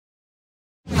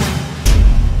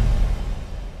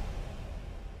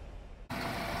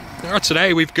Alright,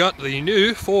 today we've got the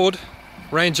new Ford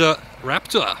Ranger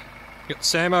Raptor. We've got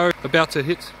Samo about to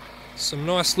hit some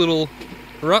nice little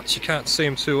ruts. You can't see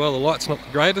them too well, the light's not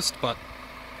the greatest, but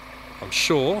I'm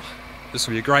sure this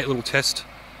will be a great little test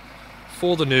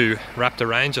for the new Raptor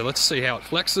Ranger. Let's see how it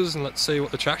flexes and let's see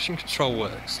what the traction control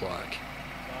works like.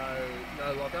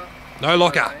 No locker? No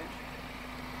locker.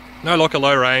 No locker,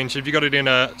 low range. Have you got it in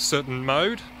a certain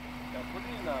mode? Yeah, I put it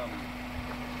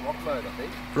in rock mode, I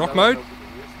think. Rock mode?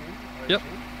 Yep. Do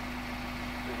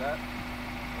that.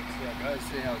 Let's see how it goes,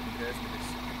 see how it compares to this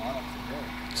HiLux as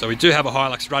well. So we do have a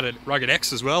HiLux Rugged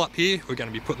X as well up here. We're going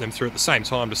to be putting them through at the same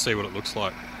time to see what it looks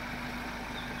like.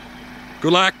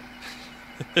 Good luck!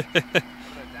 Don't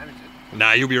damage it.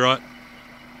 Nah, you'll be right.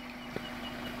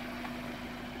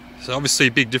 So obviously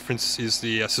a big difference is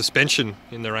the suspension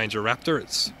in the Ranger Raptor.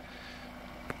 It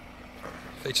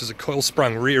features a coil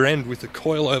sprung rear end with a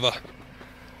coilover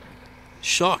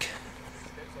shock.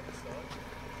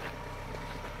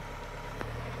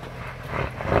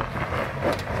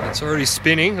 It's already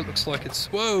spinning. It looks like it's,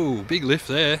 whoa, big lift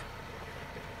there.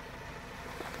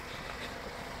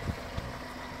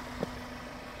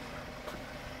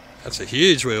 That's a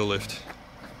huge wheel lift.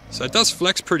 So it does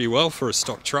flex pretty well for a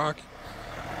stock truck.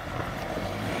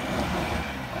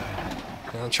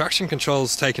 Now, the traction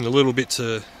control's taken a little bit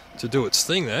to do its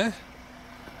thing there.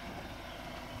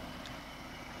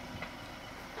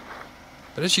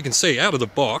 But as you can see, out of the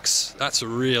box, that's a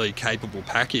really capable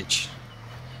package.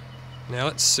 Now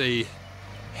let's see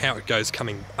how it goes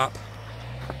coming up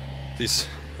this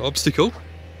obstacle.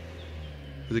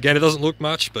 Because again, it doesn't look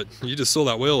much, but you just saw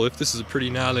that wheel lift. This is a pretty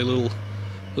gnarly little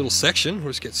section. We'll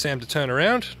just get Sam to turn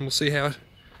around and we'll see how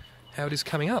it is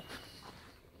coming up.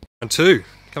 And two,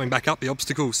 coming back up the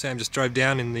obstacle, Sam just drove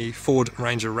down in the Ford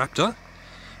Ranger Raptor.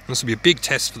 And this will be a big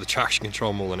test for the traction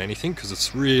control more than anything, because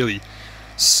it's really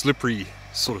slippery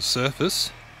sort of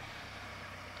surface.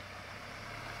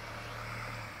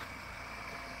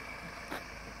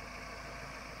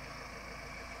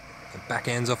 The back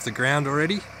end's off the ground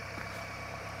already.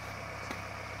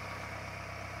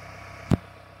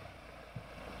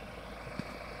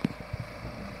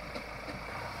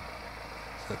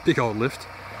 A big old lift.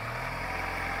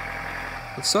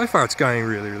 But so far it's going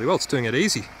really well. It's doing it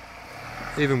easy.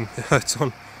 Even it's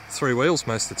on 3 wheels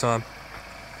most of the time.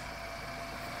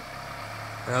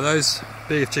 Now those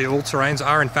BFG all-terrains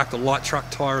are in fact a light truck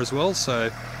tyre as well, so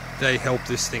they help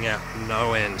this thing out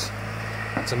no end.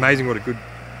 It's amazing what a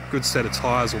good set of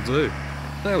tyres will do.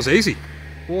 That was easy.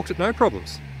 Walked it no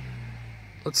problems.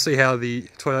 Let's see how the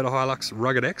Toyota HiLux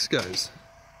Rugged X goes.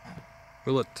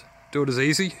 Will it do it as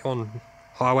easy on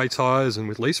highway tyres and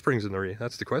with leaf springs in the rear?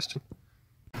 That's the question.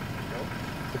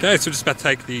 Okay, so we're just about to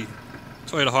take the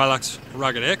Toyota HiLux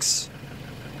Rugged X,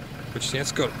 which, yeah,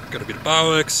 it's got a bit of bar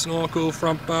work, snorkel,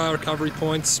 front bar, recovery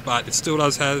points, but it still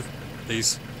does have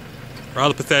these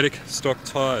rather pathetic stock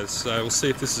tyres. So we'll see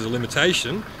if this is a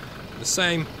limitation. The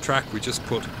same track, we just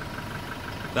put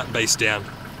that base down.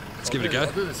 Let's give it a go.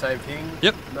 I'll do the same thing.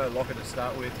 Yep. No locker to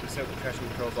start with. We'll see what the traction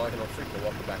control's like, and I'll flick the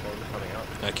locker back on coming up.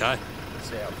 Okay.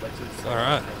 See how it flexes.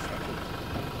 Alright.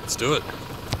 Let's do it.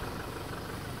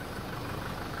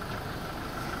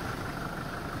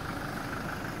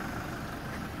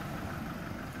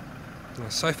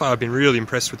 So far I've been really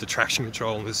impressed with the traction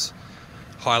control in this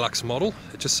HiLux model.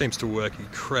 It just seems to work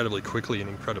incredibly quickly and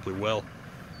incredibly well.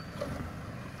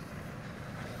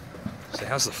 So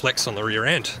how's the flex on the rear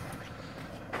end?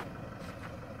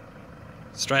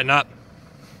 Straighten up.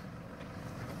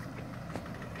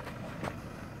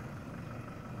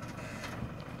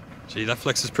 Gee, that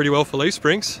flexes pretty well for leaf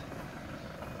springs.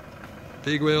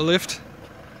 Big wheel lift.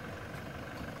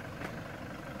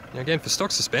 Now again, for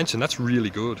stock suspension, that's really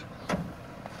good.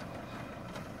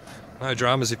 No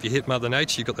dramas if you hit Mother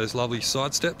Nature, you've got those lovely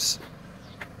side steps.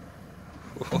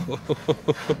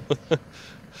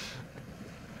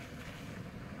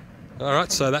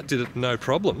 Alright, so that did it no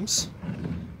problems.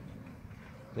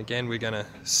 Again, we're going to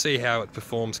see how it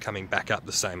performs coming back up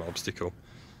the same obstacle.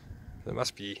 It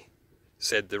must be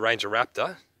said the Ranger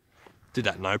Raptor did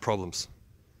that no problems.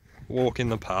 Walk in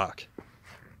the park.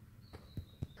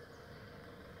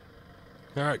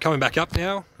 Alright, coming back up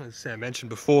now. As Sam mentioned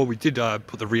before, we did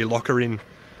put the rear locker in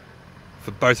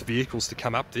for both vehicles to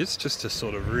come up this, just to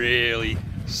sort of really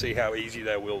see how easy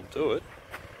they will do it.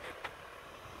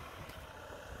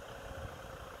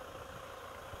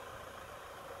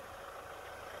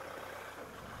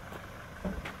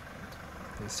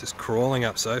 It's just crawling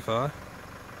up so far.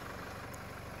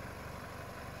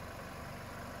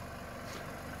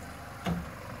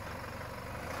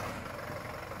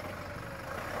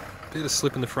 Bit of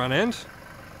slip in the front end.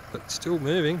 but still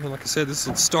moving. And like I said, this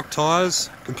is stock tyres,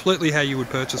 completely how you would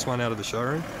purchase one out of the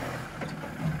showroom.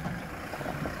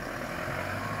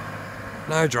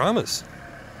 No dramas.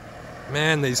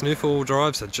 Man, these new four-wheel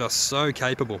drives are just so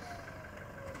capable.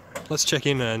 Let's check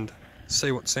in and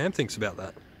see what Sam thinks about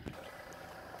that.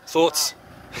 Thoughts?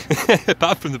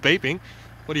 Apart from the beeping,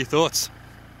 what are your thoughts?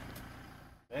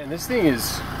 Man, this thing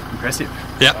is impressive.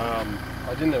 Yeah.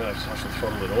 I didn't have to touch the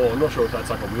throttle at all. I'm not sure if that's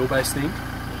like a wheelbase thing.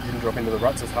 It didn't drop into the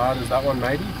ruts as hard as that one,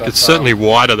 maybe. But, it's certainly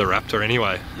wider, the Raptor,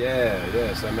 anyway.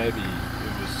 Yeah, so maybe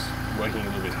it was working a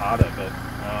little bit harder, but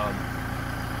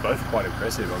both are quite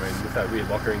impressive. I mean, with that rear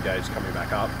locker engage coming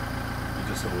back up, you're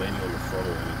just sort of leaning on the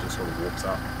throttle and it just sort of walks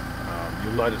up.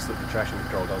 You'll notice that the traction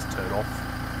control does turn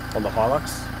off on the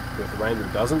HiLux. With the Ranger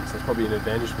it doesn't, so it's probably an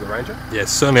advantage for the Ranger. Yeah,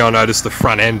 certainly I noticed the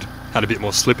front end had a bit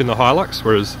more slip in the HiLux,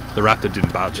 whereas the Raptor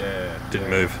didn't budge, didn't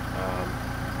move.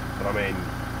 But I mean,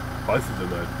 both of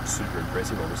them are super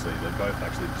impressive, obviously. They're both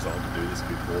actually designed to do this a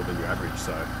bit more than your average,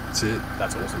 so that's it.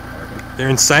 That's awesome, I reckon. They're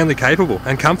insanely capable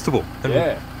and comfortable and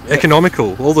yeah.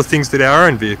 economical, all the things that our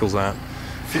own vehicles aren't.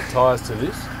 Fit tyres to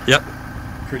this. Yep.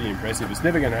 Pretty impressive. It's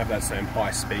never going to have that same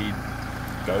high speed,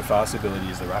 go fast ability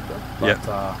as the Raptor, but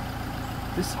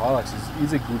this HiLux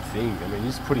is a good thing. I mean,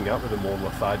 he's putting up with a more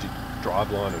lethargic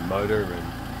driveline and motor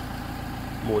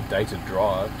and more dated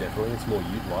drive, definitely. It's more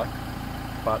ute-like.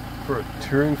 But for a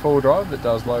touring four-wheel drive that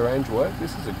does low range work,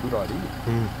 this is a good idea,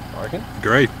 I reckon.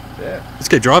 Agreed. Yeah. Let's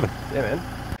keep driving. Yeah,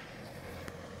 man.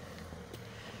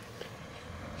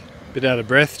 Bit out of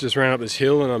breath, just ran up this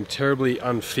hill and I'm terribly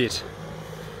unfit.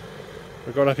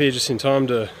 I got up here just in time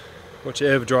to watch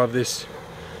Ev drive this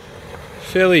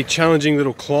fairly challenging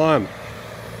little climb.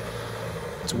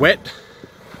 It's wet,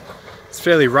 it's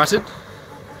fairly rutted,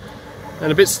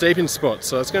 and a bit steep in spots,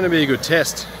 so it's going to be a good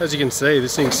test. As you can see,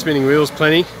 this thing's spinning wheels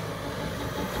plenty.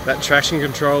 That traction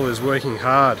control is working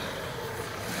hard.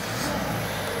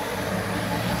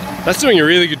 That's doing a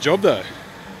really good job though.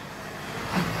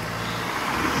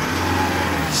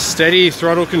 Steady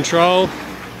throttle control.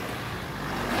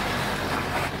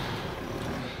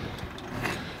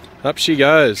 Up she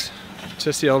goes.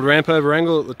 Test the old ramp over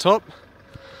angle at the top.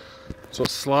 That's what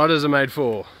sliders are made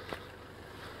for.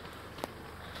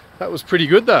 That was pretty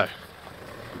good though.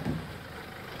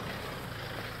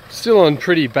 Still on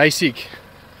pretty basic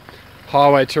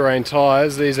highway terrain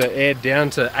tyres. These are aired down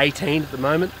to 18 at the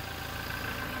moment.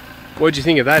 What did you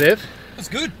think of that, Ev? That's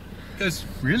good. It goes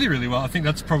really, really well. I think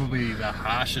that's probably the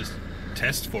harshest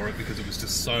test for it because it was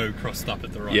just so crossed up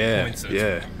at the right point. So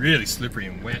it's really slippery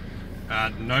and wet.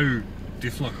 No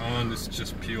diff lock on. This is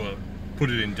just pure. Put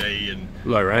it in D and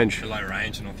low range, and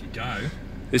off you go.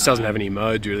 This doesn't have any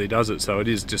modes really, does it? So it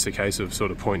is just a case of sort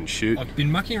of point and shoot. I've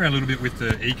been mucking around a little bit with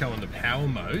the eco and the power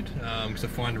mode because I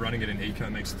find running it in eco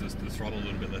makes the throttle a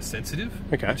little bit less sensitive,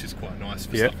 which is quite nice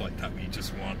for stuff like that where you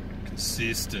just want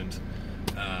consistent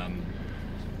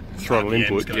throttle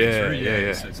input. So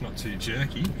it's not too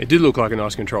jerky. It did look like a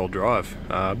nice controlled drive.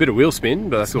 A bit of wheel spin,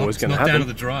 but that's always going to happen. It's not down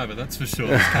to the driver, that's for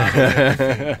sure.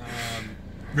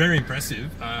 Very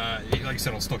impressive. Like you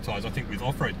said, on stock tyres, I think with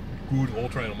off-road, good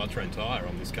all-terrain or mud-terrain tyre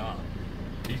on this car,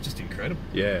 he's just incredible.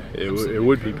 Yeah, it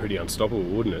would be pretty unstoppable,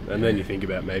 wouldn't it? And then you think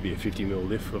about maybe a 50mm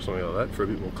lift or something like that for a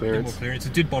bit more clearance.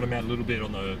 It did bottom out a little bit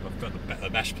on the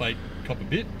bash plate top a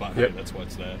bit, but hey, that's why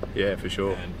it's there. Yeah, for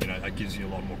sure. And that gives you a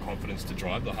lot more confidence to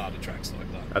drive the harder tracks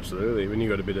like that. Absolutely. When you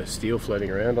got a bit of steel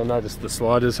floating around, I noticed the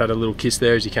sliders had a little kiss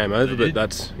there as you came over, but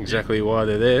that's exactly why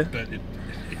they're there. But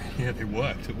it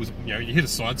worked. It was, you hit a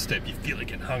side step, you feel it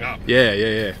get hung up.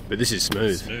 Yeah. But this is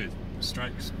smooth. Smooth,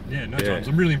 straight. Yeah, no times.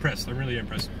 I'm really impressed. I'm really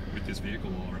impressed with this vehicle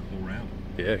all around.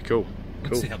 Yeah, cool.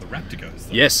 Let's see how the Raptor goes,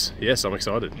 though. Yes, I'm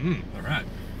excited. All right.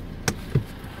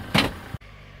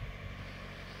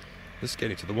 Let's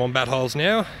get into the wombat holes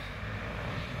now.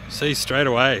 See straight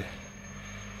away.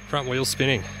 Front wheel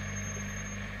spinning.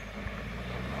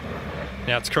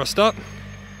 Now it's crossed up.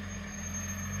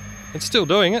 It's still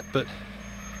doing it, but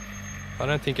I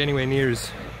don't think anywhere near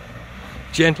as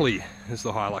gently as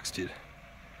the HiLux did.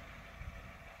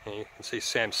 And you can see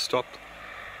Sam stopped.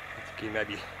 I think he may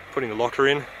be putting the locker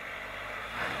in.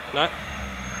 No.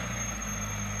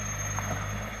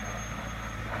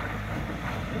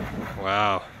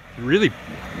 Wow. It really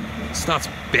starts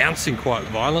bouncing quite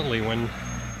violently when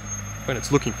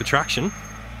it's looking for traction.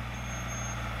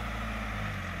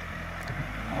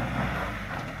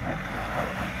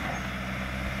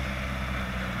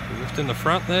 Lift in the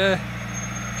front there.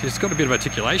 She's got a bit of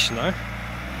articulation though.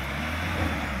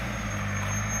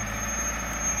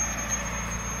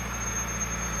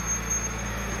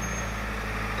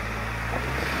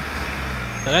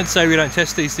 I don't say we don't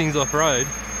test these things off-road.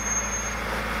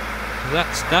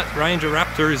 That Ranger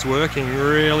Raptor is working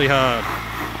really hard.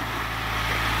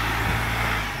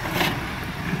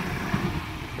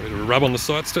 A bit of a rub on the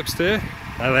side steps there.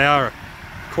 Now they are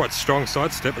quite strong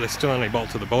side step, but they're still only bolt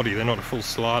to the body. They're not a full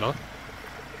slider.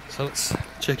 So let's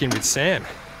check in with Sam.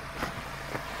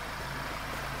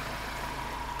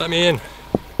 Let me in.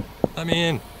 Let me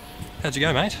in. How'd you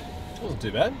go, mate? Wasn't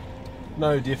too bad.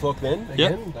 No deer flock then,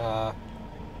 again. Yep.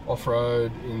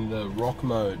 Off-road in the rock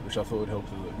mode, which I thought would help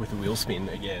with the wheel spin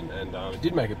again, and it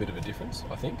did make a bit of a difference,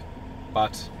 I think.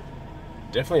 But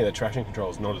definitely the traction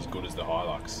control is not as good as the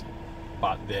HiLux,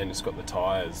 but then it's got the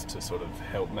tyres to sort of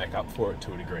help make up for it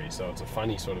to a degree. So it's a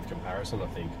funny sort of comparison, I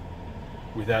think.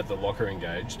 Without the locker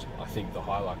engaged, I think the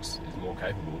HiLux is more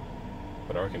capable,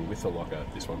 but I reckon with the locker,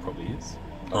 this one probably is.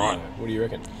 Right. What do you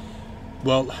reckon?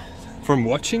 Well, from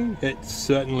watching, it's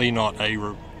certainly not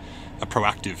a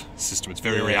proactive system. It's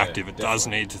very reactive. It does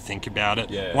need to think about it.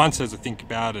 Yeah. Once there's a think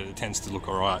about it, it tends to look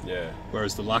alright. Yeah.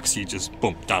 Whereas the Lux, you just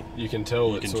boom, done. You can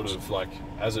tell it's sort of like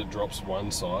as it drops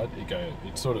one side,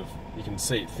 it sort of, you can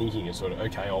see it thinking. It's sort of,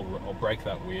 okay, I'll break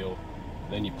that wheel.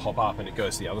 Then you pop up and it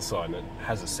goes to the other side, and it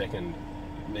has a second,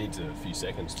 needs a few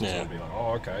seconds to sort of be like,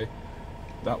 oh, okay,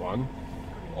 that one,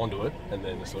 onto it, and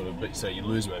then sort of, so you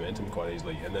lose momentum quite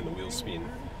easily, and then the wheels spin,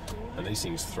 and these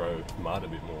things throw mud a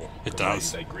bit more. It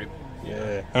does. They grip. Yeah,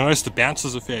 and I noticed the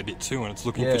bounces a fair bit too when it's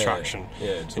looking for traction.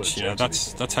 Yeah, which, you know,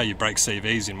 that's how you break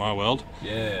CVs in my world.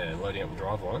 Yeah, loading up the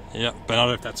driveline. Yeah, but I don't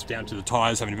know if that's down to the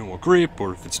tyres having a bit more grip,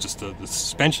 or if it's just the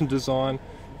suspension design.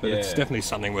 But it's definitely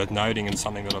something worth noting and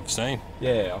something that I've seen.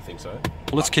 Yeah, I think so.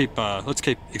 Well, let's keep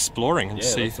exploring and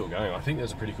see. Let's still going. I think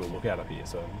there's a pretty cool lookout up here,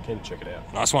 so I'm keen to check it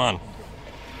out. Nice one.